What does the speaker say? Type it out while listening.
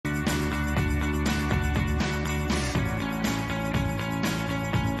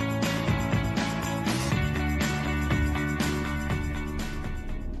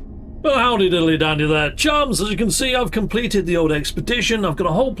Well, howdy diddly dandy there, chums. As you can see, I've completed the old expedition. I've got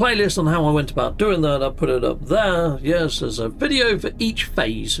a whole playlist on how I went about doing that. I put it up there. Yes, there's a video for each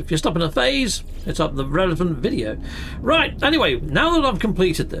phase. If you're stopping a phase, it's up the relevant video. Right, anyway, now that I've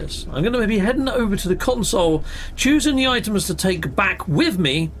completed this, I'm going to be heading over to the console, choosing the items to take back with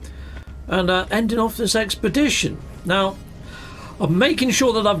me, and ending off this expedition. Now, I'm making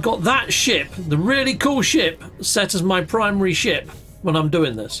sure that I've got that ship, the really cool ship, set as my primary ship when I'm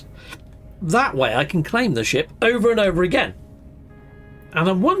doing this. That way I can claim the ship over and over again. And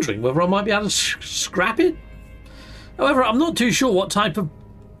I'm wondering whether I might be able to scrap it. However, I'm not too sure what type of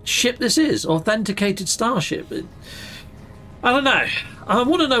ship this is. Authenticated starship. I don't know. I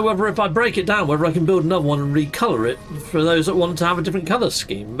want to know whether if I break it down, whether I can build another one and recolour it for those that want to have a different colour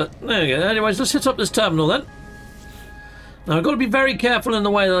scheme. But there you go. Anyways, let's hit up this terminal then. Now, I've got to be very careful in the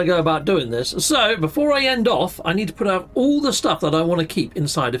way that I go about doing this. So, before I end off, I need to put out all the stuff that I want to keep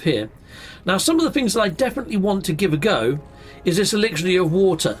inside of here. Now, some of the things that I definitely want to give a go is this Elixir of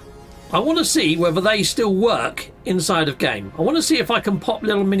water. I want to see whether they still work inside of game. I want to see if I can pop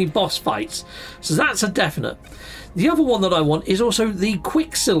little mini boss fights. So that's a definite. The other one that I want is also the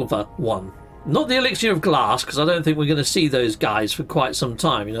Quicksilver one. Not the Elixir of glass, because I don't think we're going to see those guys for quite some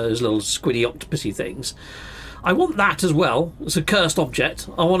time. You know, those little squiddy octopusy things. I want that as well. It's a cursed object.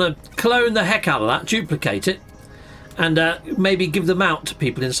 I want to clone the heck out of that, duplicate it, and maybe give them out to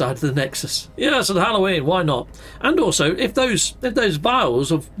people inside the Nexus. Yes, at Halloween, why not? And also, if those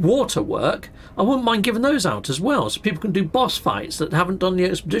vials of water work, I wouldn't mind giving those out as well, so people can do boss fights that haven't done the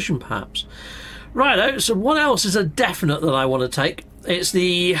expedition, perhaps. Righto, so what else is a definite that I want to take? It's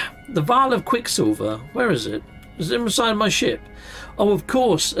the vial of Quicksilver. Where is it? Is it inside my ship? Oh, of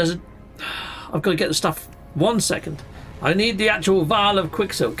course. I've got to get the stuff. 1 second. I need the actual vial of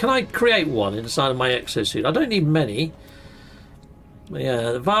Quicksilver. Can I create one inside of my exosuit? I don't need many.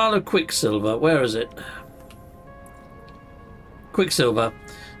 Yeah, the vial of Quicksilver. Where is it? Quicksilver.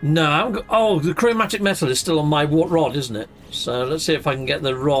 No, I haven't got... Oh, the chromatic metal is still on my rod, isn't it? So let's see if I can get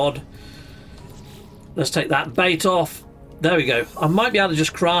the rod. Let's take that bait off. There we go. I might be able to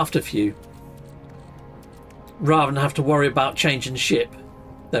just craft a few, rather than have to worry about changing ship.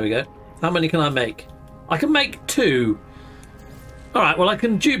 There we go. How many can I make? I can make 2. Alright, well I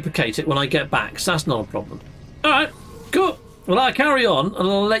can duplicate it when I get back, so that's not a problem. Alright, cool. Well, I'll carry on and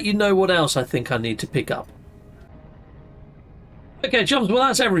I'll let you know what else I think I need to pick up. Okay, chums, well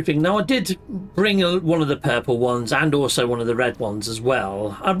that's everything. Now I did bring one of the purple ones and also one of the red ones as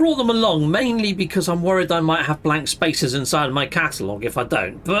well. I brought them along mainly because I'm worried I might have blank spaces inside of my catalogue if I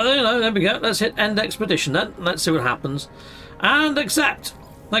don't. But, you know, there we go. Let's hit end expedition then. Let's see what happens. And accept,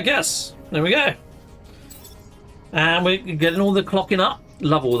 I guess. There we go. And we're getting all the clocking up.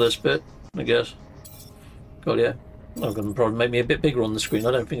 Love all this bit, I guess. God, yeah. I'm going to probably make me a bit bigger on the screen.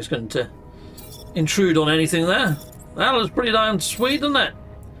 I don't think it's going to intrude on anything there. That looks pretty darn sweet, doesn't it?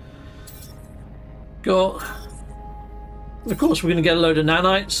 Got... Of course, we're going to get a load of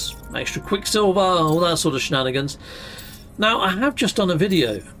nanites, extra Quicksilver, all that sort of shenanigans. Now, I have just done a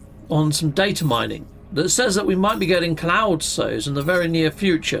video on some data mining that says that we might be getting cloud saves in the very near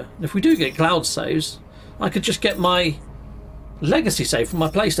future. If we do get cloud saves, I could just get my legacy save from my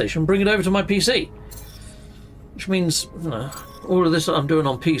PlayStation and bring it over to my PC. Which means, you know, all of this that I'm doing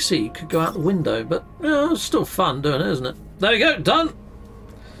on PC could go out the window, but you know, it's still fun doing it, isn't it? There we go, done!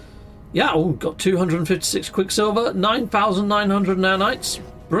 Yeah, oh, got 256 Quicksilver, 9,900 nanites.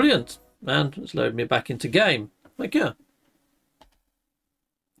 Brilliant. And it's loaded me back into game. Thank you.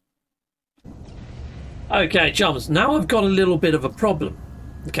 Okay, chums, now I've got a little bit of a problem.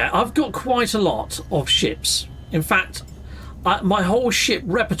 Okay, I've got quite a lot of ships. In fact, my whole ship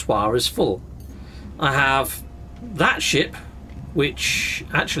repertoire is full. I have that ship, which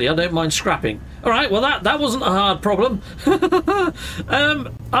actually I don't mind scrapping. Alright, well that wasn't a hard problem.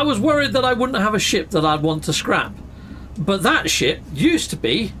 I was worried that I wouldn't have a ship that I'd want to scrap. But that ship used to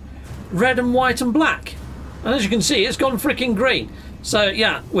be red and white and black. And as you can see, it's gone freaking green. So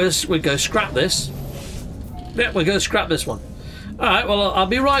yeah, we'll go scrap this. Yeah, we'll go scrap this one. Alright, well, I'll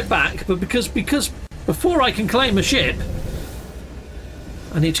be right back, but because before I can claim a ship,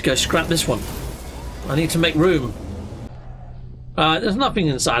 I need to go scrap this one. I need to make room. There's nothing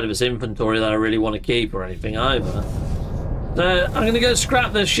inside of this inventory that I really want to keep or anything either. So, I'm going to go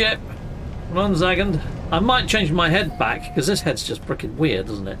scrap this ship. 1 second. I might change my head back, because this head's just freaking weird,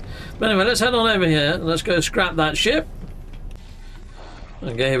 doesn't it? But anyway, let's head on over here, and let's go scrap that ship.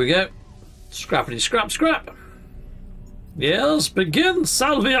 Okay, here we go. Scrappity scrap scrap. Yes, begin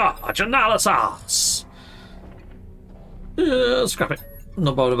salvage analysis. Scrap it. I'm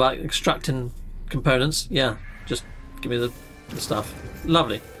not bothered about extracting components. Yeah, just give me the stuff.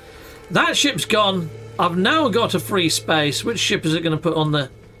 Lovely. that ship's gone. I've now got a free space. Which ship is it going to put on the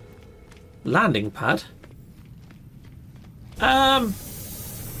landing pad? Oh,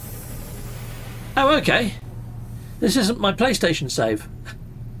 okay. This isn't my PlayStation save.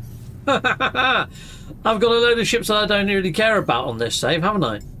 I've got a load of ships that I don't really care about on this save, haven't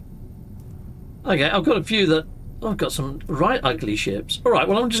I? Okay, I've got a few that... I've got some right ugly ships. Alright,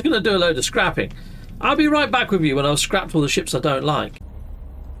 well, I'm just going to do a load of scrapping. I'll be right back with you when I've scrapped all the ships I don't like.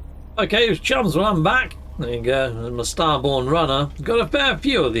 Okay, chums, well, I'm back. There you go, there's my starborn runner. Got a fair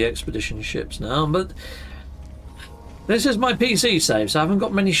few of the expedition ships now, but... This is my PC save, so I haven't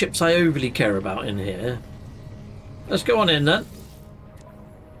got many ships I overly care about in here. Let's go on in then.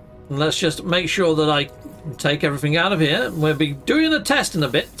 And let's just make sure that I take everything out of here. We'll be doing a test in a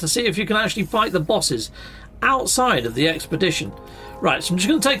bit to see if you can actually fight the bosses outside of the expedition. Right, so I'm just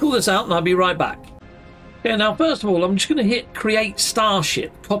going to take all this out and I'll be right back. Okay, now first of all, I'm just going to hit Create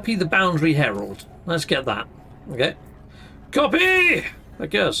Starship. Copy the Boundary Herald. Let's get that. Okay. Copy! I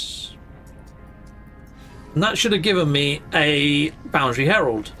guess. And that should have given me a Boundary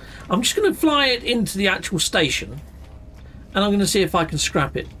Herald. I'm just going to fly it into the actual station. And I'm going to see if I can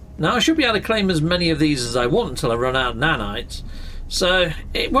scrap it. Now, I should be able to claim as many of these as I want until I run out of nanites. So,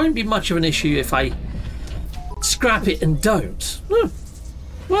 it won't be much of an issue if I scrap it and don't.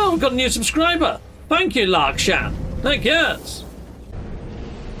 Well, we've got a new subscriber. Thank you, Larkshan. Thank you.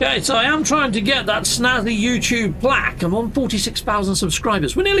 Okay, so I am trying to get that snazzy YouTube plaque. I'm on 46,000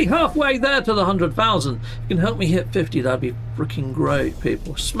 subscribers. We're nearly halfway there to the 100,000. If you can help me hit 50, that'd be freaking great,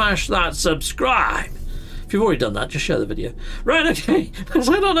 people. Smash that subscribe. If you've already done that, just share the video. Right, okay, let's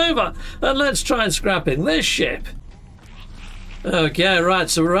head on over and let's try scrapping this ship. Okay, right,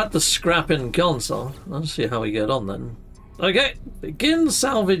 so we're at the scrapping console. Let's see how we get on then. Okay, begin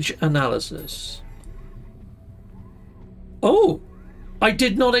salvage analysis. Oh! I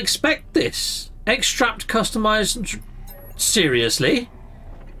did not expect this. Extract, customize. Seriously?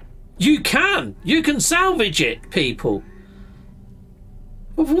 You can salvage it, people.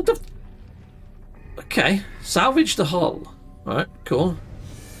 What the? Okay, salvage the hull. Alright, cool.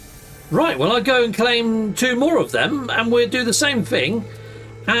 Right, well, I go and claim 2 more of them, and we'll do the same thing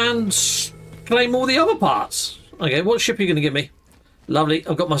and claim all the other parts. Okay, what ship are you going to give me? Lovely,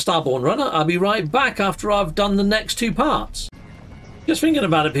 I've got my starborn runner. I'll be right back after I've done the next 2 parts. Just thinking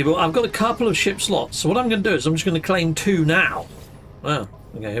about it, people, I've got a couple of ship slots. So what I'm going to do is I'm just going to claim 2 now. Wow.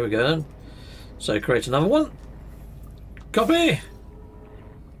 Okay, here we go then. So create another one. Copy.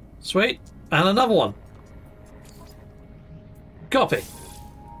 Sweet. And another one. Copy.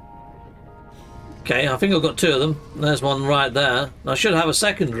 Okay, I think I've got 2 of them. There's one right there. I should have a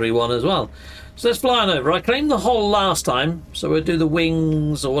secondary one as well. So let's fly on over. I claimed the hull last time, so we'll do the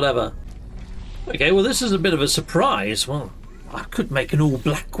wings or whatever. Okay, well, this is a bit of a surprise. Well, I could make an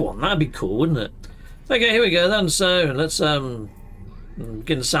all-black one. That'd be cool, wouldn't it? Okay, here we go then. So let's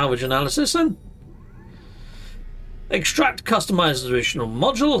begin salvage analysis then. Extract, customize the original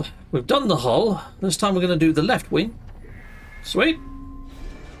module. We've done the hull. This time we're going to do the left wing. Sweet.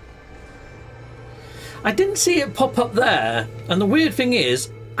 I didn't see it pop up there, and the weird thing is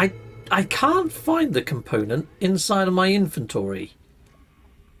I can't find the component inside of my inventory.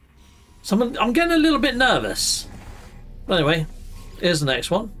 So I'm getting a little bit nervous. But anyway, here's the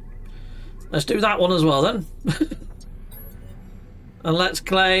next one. Let's do that one as well then. And let's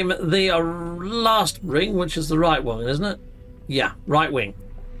claim the last ring, which is the right one, isn't it? Yeah, right wing.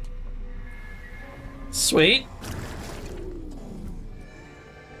 Sweet.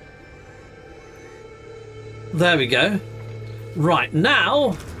 There we go. Right,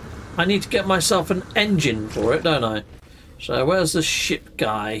 now I need to get myself an engine for it, don't I? So where's the ship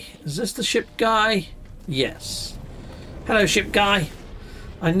guy? Is this the ship guy? Yes. Hello, ship guy.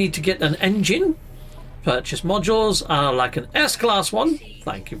 I need to get an engine. Purchase modules. Like an S-class one.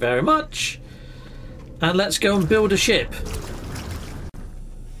 Thank you very much. And let's go and build a ship.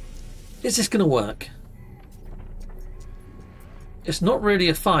 Is this going to work? It's not really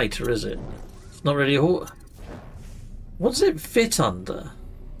a fighter, is it? It's not really a... What does it fit under?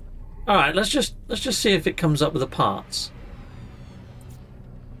 All right, let's just see if it comes up with the parts.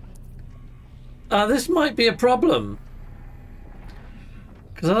 This might be a problem.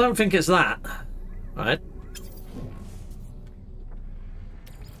 Because I don't think it's that. Right.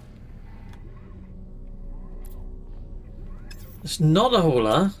 It's not a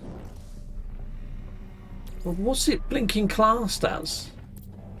hauler. Well, what's it blinking classed as?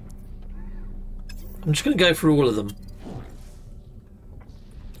 I'm just going to go through all of them.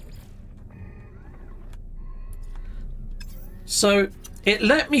 So it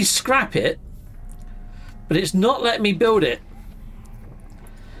let me scrap it, but it's not letting me build it.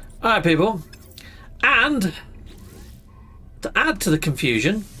 Alright, people. And to add to the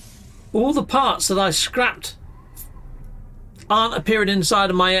confusion, all the parts that I scrapped aren't appearing inside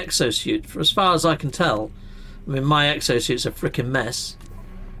of my exosuit, for as far as I can tell. I mean, my exosuit's a freaking mess.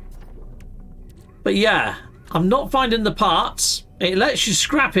 But yeah, I'm not finding the parts. It lets you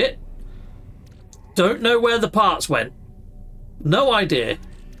scrap it. Don't know where the parts went. No idea.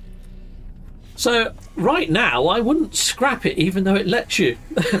 So right now I wouldn't scrap it even though it lets you.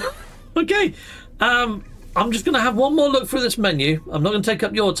 Okay. I'm just going to have one more look through this menu. I'm not going to take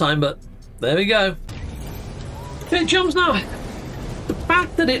up your time, but there we go. Okay, chums, now the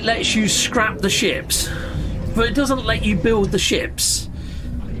fact that it lets you scrap the ships but it doesn't let you build the ships,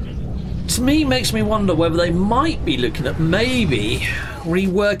 to me makes me wonder whether they might be looking at maybe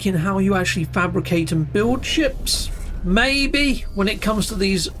reworking how you actually fabricate and build ships. Maybe when it comes to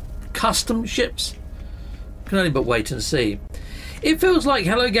these custom ships. Can only but wait and see. It feels like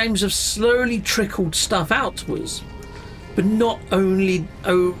Hello Games have slowly trickled stuff out to us, but not only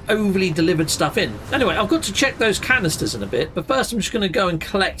overly delivered stuff in. Anyway, I've got to check those canisters in a bit, but first I'm just going to go and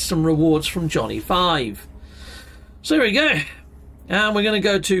collect some rewards from Johnny 5. So here we go. And we're going to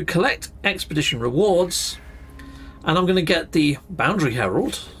go to collect expedition rewards, and I'm going to get the Boundary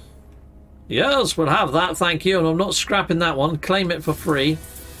Herald. Yes, we'll have that, thank you. And I'm not scrapping that one. Claim it for free.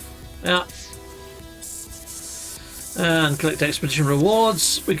 Yeah. And collect expedition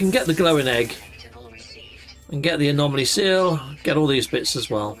rewards. We can get the glowing egg and get the anomaly seal. Get all these bits as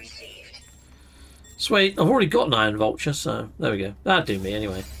well. Sweet. I've already got an iron vulture, so there we go. That'd do me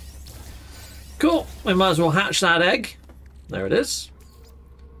anyway. Cool. We might as well hatch that egg. There it is.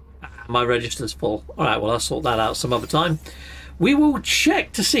 My register's full. Alright, well, I'll sort that out some other time. We will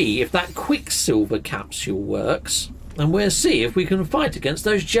check to see if that Quicksilver capsule works, and we'll see if we can fight against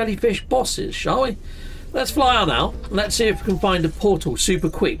those jellyfish bosses, shall we? Let's fly on out. Let's see if we can find a portal super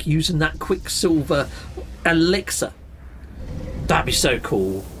quick using that Quicksilver Elixir. That'd be so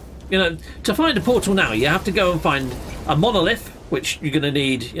cool. You know, to find a portal now, you have to go and find a monolith, which you're going to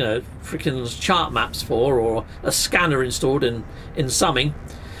need, you know, freaking chart maps for, or a scanner installed in summing.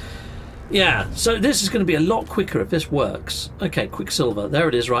 Yeah, so this is going to be a lot quicker if this works. Okay, Quicksilver. There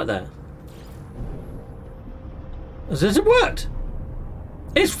it is right there. Has it worked?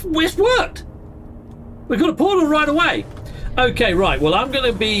 It's worked! We've got a portal right away. Okay, right. Well, I'm going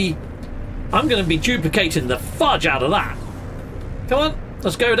to be duplicating the fudge out of that. Come on,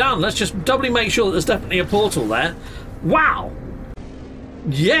 let's go down. Let's just doubly make sure that there's definitely a portal there. Wow!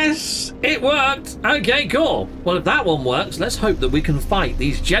 Yes, it worked. Okay, cool. Well, if that one works, let's hope that we can fight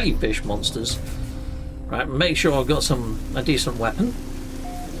these jellyfish monsters. Right, make sure I've got a decent weapon.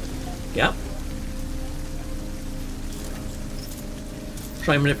 Yep.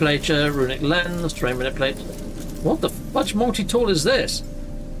 Terrain manipulator, runic lens, terrain manipulator. What the fudge multi-tool is this?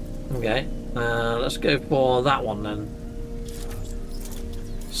 Okay, let's go for that one then.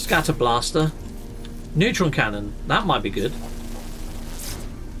 Scatter blaster, neutron cannon. That might be good.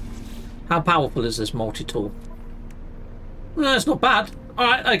 How powerful is this multi-tool? No, it's not bad.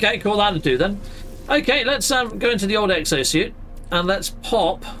 Alright, okay, cool, that'll do then. Okay, let's go into the old exosuit and let's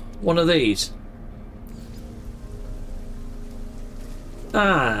pop one of these.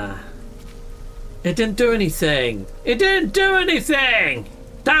 Ah. It didn't do anything. It didn't do anything!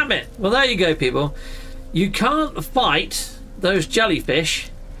 Damn it! Well, there you go, people. You can't fight those jellyfish.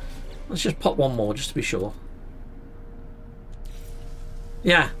 Let's just pop one more just to be sure.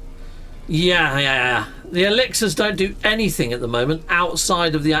 Yeah. Yeah. The elixirs don't do anything at the moment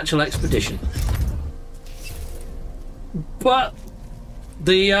outside of the actual expedition. But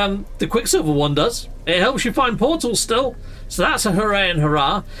the Quicksilver one does. It helps you find portals still. So that's a hooray and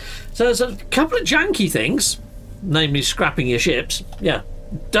hurrah. So there's a couple of janky things, namely scrapping your ships. Yeah,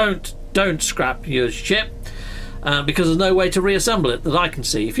 don't scrap your ship because there's no way to reassemble it that I can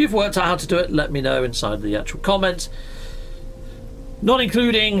see. If you've worked out how to do it, let me know inside the actual comments. Not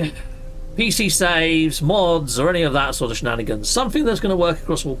including PC saves, mods, or any of that sort of shenanigans. Something that's going to work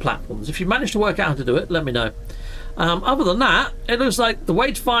across all platforms. If you manage to work out how to do it, let me know. Other than that, it looks like the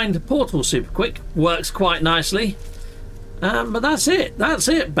way to find portals super quick works quite nicely. But that's it. That's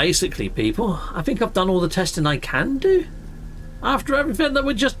it, basically, people. I think I've done all the testing I can do after everything that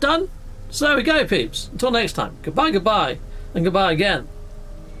we've just done. So there we go, peeps. Until next time, goodbye, and goodbye again.